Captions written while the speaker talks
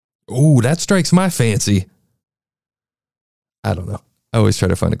Ooh, that strikes my fancy. I don't know. I always try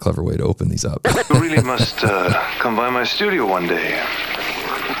to find a clever way to open these up. You really must come by my studio one day.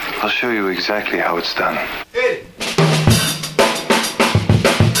 I'll show you exactly how it's done. Hey.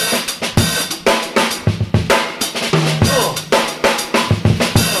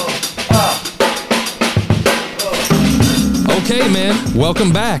 Okay, man.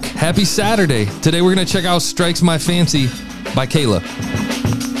 Welcome back. Happy Saturday. Today we're going to check out Strikes My Fancy by Kayla.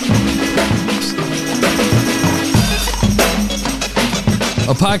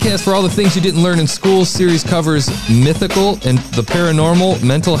 A podcast for all the things you didn't learn in school. Series covers mythical and the paranormal,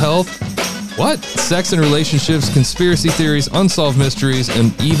 mental health, sex and relationships, conspiracy theories, unsolved mysteries,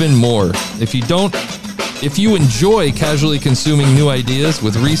 and even more. If you enjoy casually consuming new ideas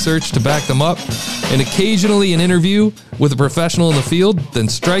with research to back them up, and occasionally an interview with a professional in the field, then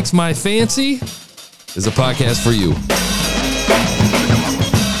Strikes My Fancy is a podcast for you.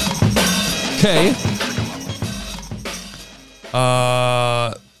 Okay.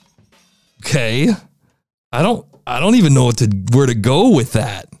 Okay. I don't even know where to go with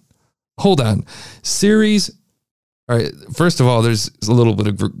that. Hold on. Series. All right. First of all, there's a little bit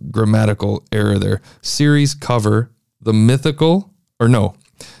of grammatical error there. Series cover the mythical,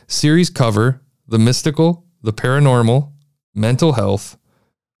 series cover the mystical, the paranormal, mental health,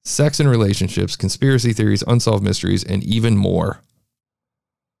 sex and relationships, conspiracy theories, unsolved mysteries, and even more.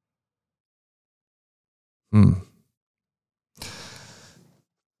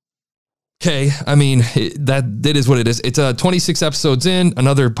 Okay, I mean, that is what it is. It's 26 episodes in,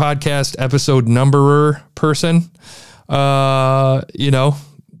 another podcast episode numberer person.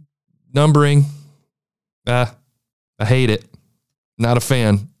 Numbering. I hate it. Not a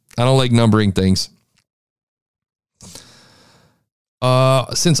fan. I don't like numbering things.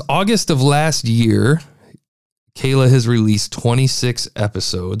 Since August of last year, Kayla has released 26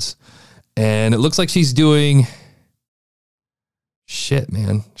 episodes, and it looks like she's doing... Shit,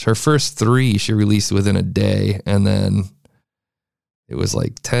 man. Her first 3 she released within a day, and then it was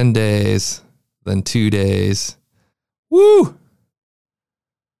like 10 days, then 2 days. Woo!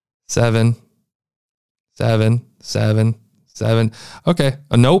 7. Okay.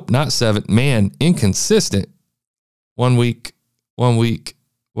 Nope, not 7. Man, inconsistent. 1 week. 1 week.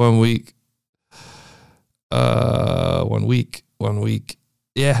 1 week. 1 week. 1 week.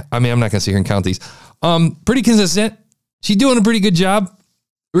 Yeah, I mean, I'm not going to sit here and count these. Pretty consistent. She's doing a pretty good job.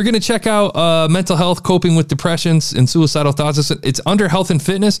 We're going to check out mental health, coping with depressions and suicidal thoughts. It's under health and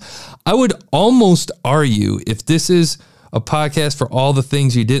fitness. I would almost argue if this is a podcast for all the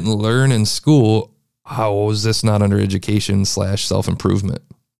things you didn't learn in school, how is this not under education / self-improvement?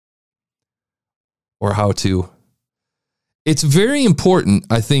 Or how to? It's very important,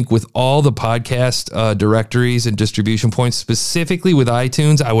 I think, with all the podcast directories and distribution points, specifically with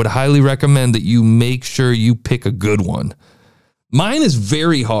iTunes. I would highly recommend that you make sure you pick a good one. Mine is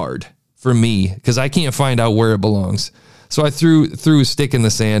very hard for me because I can't find out where it belongs. So I threw a stick in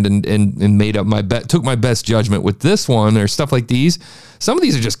the sand and made up my bet, took my best judgment with this one or stuff like these. Some of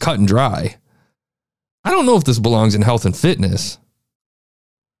these are just cut and dry. I don't know if this belongs in health and fitness.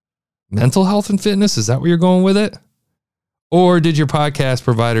 Mental health and fitness? Is that where you're going with it? Or did your podcast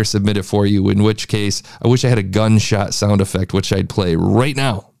provider submit it for you? In which case, I wish I had a gunshot sound effect, which I'd play right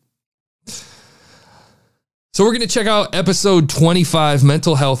now. So we're going to check out episode 25,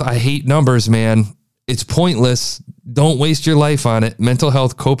 Mental Health. I hate numbers, man. It's pointless. Don't waste your life on it. Mental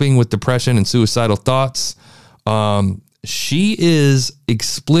health, coping with depression and suicidal thoughts. She is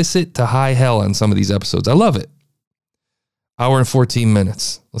explicit to high hell on some of these episodes. I love it. Hour and 14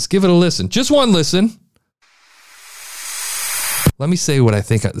 minutes. Let's give it a listen. Just one listen. Let me say what I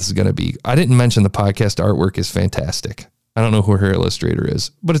think this is going to be. I didn't mention the podcast artwork is fantastic. I don't know who her illustrator is,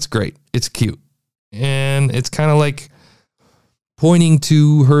 but it's great. It's cute. And it's kind of like pointing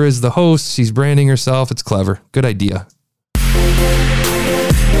to her as the host. She's branding herself. It's clever. Good idea.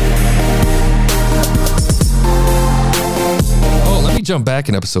 Oh, let me jump back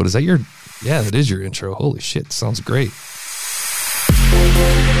an episode. Is that your... Yeah, that is your intro. Holy shit. Sounds great.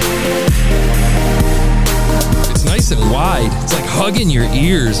 It's nice and wide. It's like hugging your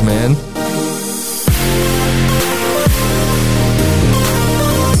ears, man.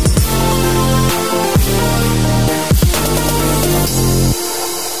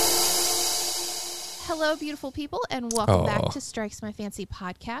 Hello, beautiful people, and welcome back to Strikes My Fancy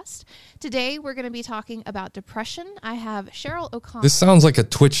podcast. Today, we're going to be talking about depression. I have Cheryl O'Connor. This sounds like a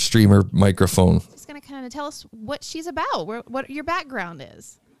Twitch streamer microphone. She's going to kind of tell us what she's about, what your background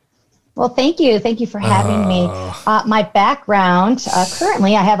is. Well, thank you. Thank you for having me. My background,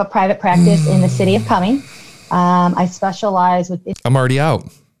 currently, I have a private practice in the city of Cumming. I specialize with... I'm already out.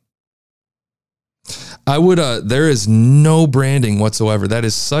 I would, there is no branding whatsoever. That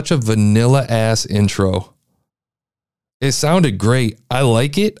is such a vanilla ass intro. It sounded great. I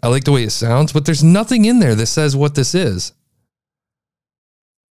like it. I like the way it sounds, but there's nothing in there that says what this is.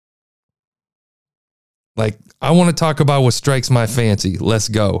 Like, I want to talk about what strikes my fancy. Let's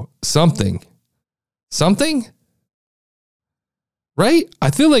go. Something. Right?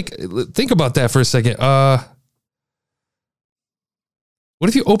 I feel like, think about that for a second. What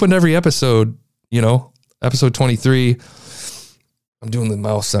if you opened every episode, episode 23, I'm doing the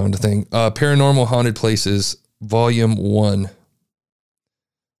mouse sound thing. Paranormal Haunted Places, Volume 1.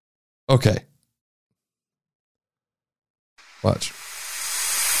 Okay. Watch.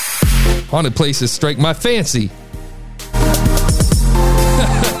 Haunted Places strike my fancy.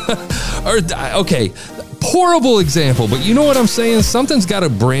 Okay. Horrible example, but you know what I'm saying? Something's got to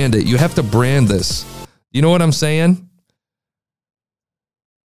brand it. You have to brand this. You know what I'm saying?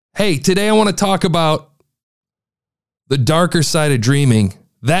 Hey, today I want to talk about the darker side of dreaming.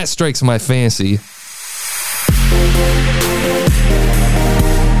 That strikes my fancy.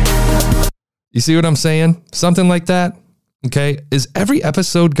 You see what I'm saying? Something like that. Okay. Is every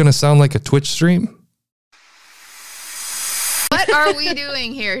episode going to sound like a Twitch stream? What are we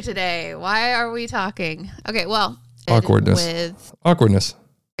doing here today? Why are we talking? Okay, well, Awkwardness.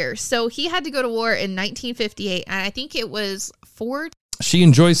 So he had to go to war in 1958, and I think it was She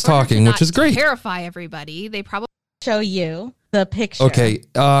enjoys talking, which is great. Terrify everybody. They probably show you the picture. Okay.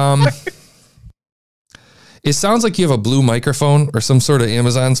 It sounds like you have a blue microphone or some sort of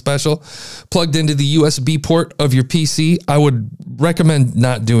Amazon special plugged into the USB port of your PC. I would recommend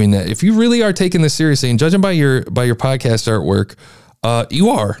not doing that. If you really are taking this seriously, and judging by your podcast artwork, you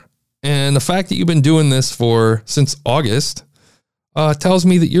are. And the fact that you've been doing this since August tells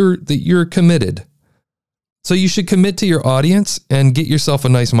me that you're committed. So you should commit to your audience and get yourself a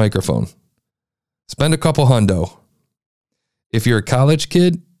nice microphone. Spend a couple hundo. If you're a college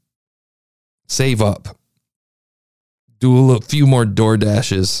kid, save up. Do a few more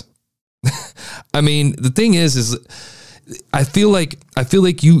DoorDashes. I mean, the thing is I feel like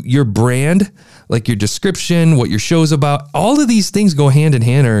your brand, like your description, what your show's about, all of these things go hand in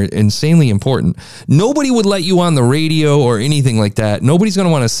hand, are insanely important. Nobody would let you on the radio or anything like that. Nobody's going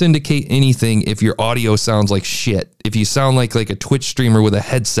to want to syndicate anything if your audio sounds like shit. If you sound like a Twitch streamer with a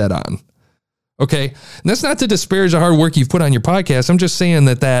headset on. Okay. And that's not to disparage the hard work you've put on your podcast. I'm just saying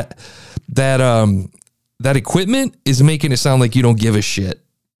that equipment is making it sound like you don't give a shit.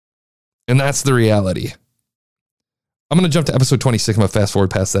 And that's the reality. I'm going to jump to episode 26. I'm going to fast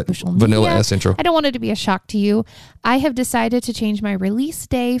forward past that vanilla ass intro. I don't want it to be a shock to you. I have decided to change my release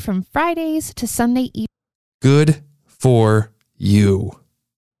day from Fridays to Sunday evening. Good for you.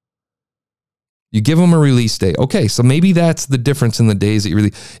 You give them a release day. Okay, so maybe that's the difference in the days that you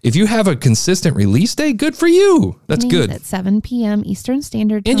release. If you have a consistent release day, good for you. That's good. At 7 p.m. Eastern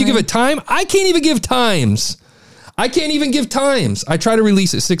Standard Time. And you give it time? I can't even give times. I try to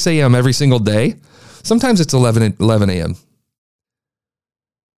release at 6 a.m. every single day. Sometimes it's 11 a.m.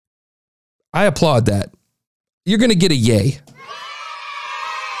 I applaud that. You're going to get a yay.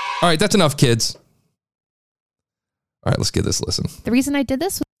 All right, that's enough, kids. All right, let's give this a listen. The reason I did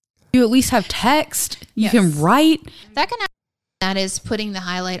this was you at least have text. You can write. That is putting the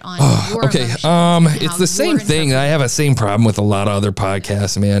highlight on your okay. It's the same thing. I have the same problem with a lot of other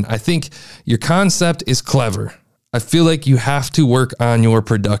podcasts, man. I think your concept is clever. I feel like you have to work on your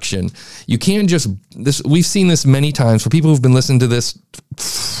production. You can't just we've seen this many times for people who've been listening to this.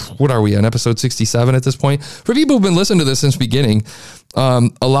 What are we on episode 67 at this point? For people who've been listening to this since the beginning, a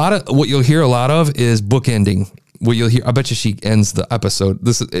lot of what you'll hear a lot of is bookending. What you'll hear, I bet you she ends the episode.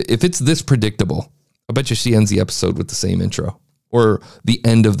 If it's this predictable, I bet you she ends the episode with the same intro or the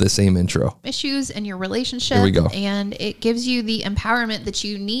end of the same intro. Issues in your relationship. Here we go. And it gives you the empowerment that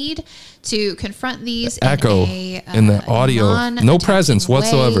you need to confront these echo in the audio. No presence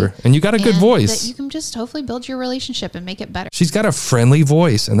whatsoever. And you got a good voice. That you can just hopefully build your relationship and make it better. She's got a friendly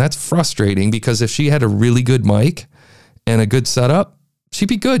voice, and that's frustrating because if she had a really good mic and a good setup, she'd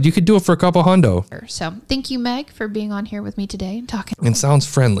be good. You could do it for a couple hundo. So thank you, Meg, for being on here with me today and talking. And sounds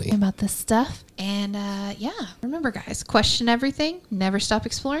friendly. About this stuff. And remember, guys, question everything. Never stop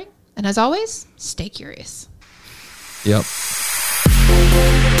exploring. And as always, stay curious. Yep.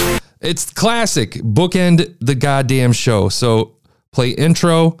 It's classic. Bookend the goddamn show. So play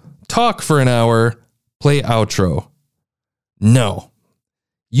intro, talk for an hour, play outro. No.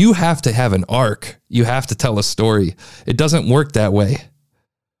 You have to have an arc. You have to tell a story. It doesn't work that way.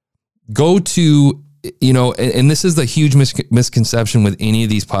 Go to, and this is the huge misconception with any of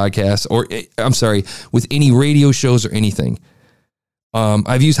these podcasts, with any radio shows or anything.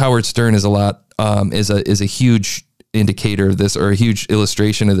 I've used Howard Stern as a lot is a huge indicator of this, or a huge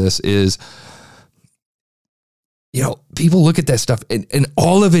illustration of this. Is, people look at that stuff and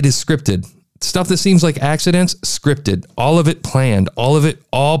all of it is scripted. Stuff that seems like accidents, scripted. All of it planned.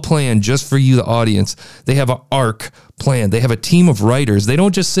 All planned just for you, the audience. They have an arc planned. They have a team of writers. They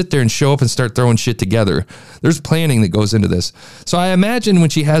don't just sit there and show up and start throwing shit together. There's planning that goes into this. So I imagine when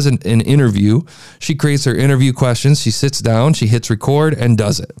she has an interview, she creates her interview questions. She sits down, she hits record and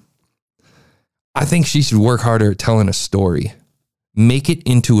does it. I think she should work harder at telling a story. Make it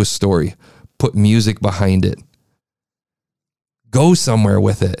into a story. Put music behind it. Go somewhere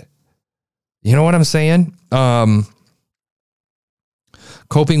with it. You know what I'm saying?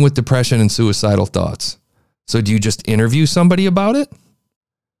 Coping with depression and suicidal thoughts. So do you just interview somebody about it?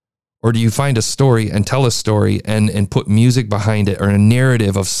 Or do you find a story and tell a story and put music behind it, or a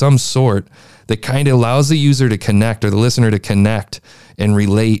narrative of some sort that kind of allows the user to connect, or the listener to connect and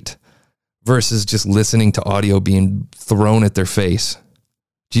relate, versus just listening to audio being thrown at their face?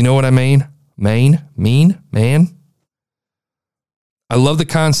 Do you know what I mean? Man? I love the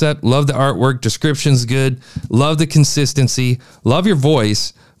concept, love the artwork, description's good, love the consistency, love your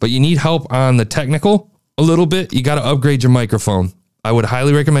voice, but you need help on the technical a little bit. You got to upgrade your microphone. I would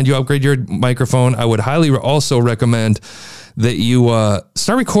highly recommend you upgrade your microphone. I would highly also recommend that you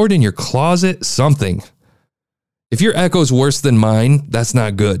start recording in your closet, something. If your echo's worse than mine, that's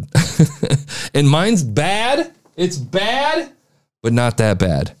not good. And mine's bad. It's bad, but not that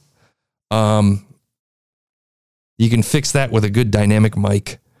bad. You can fix that with a good dynamic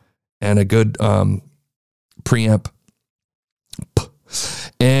mic and a good preamp.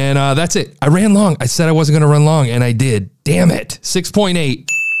 And that's it. I ran long. I said I wasn't going to run long, and I did. Damn it. 6.8.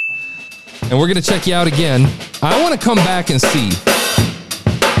 And we're going to check you out again. I want to come back and see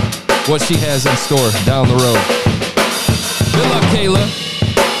what she has in store down the road. Good luck, Kayla.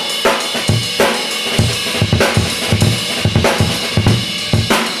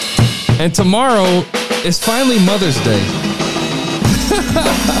 And tomorrow, it's finally Mother's Day.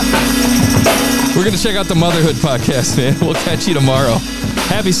 We're going to check out the Motherhood podcast, man. We'll catch you tomorrow.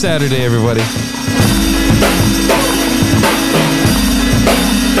 Happy Saturday, everybody.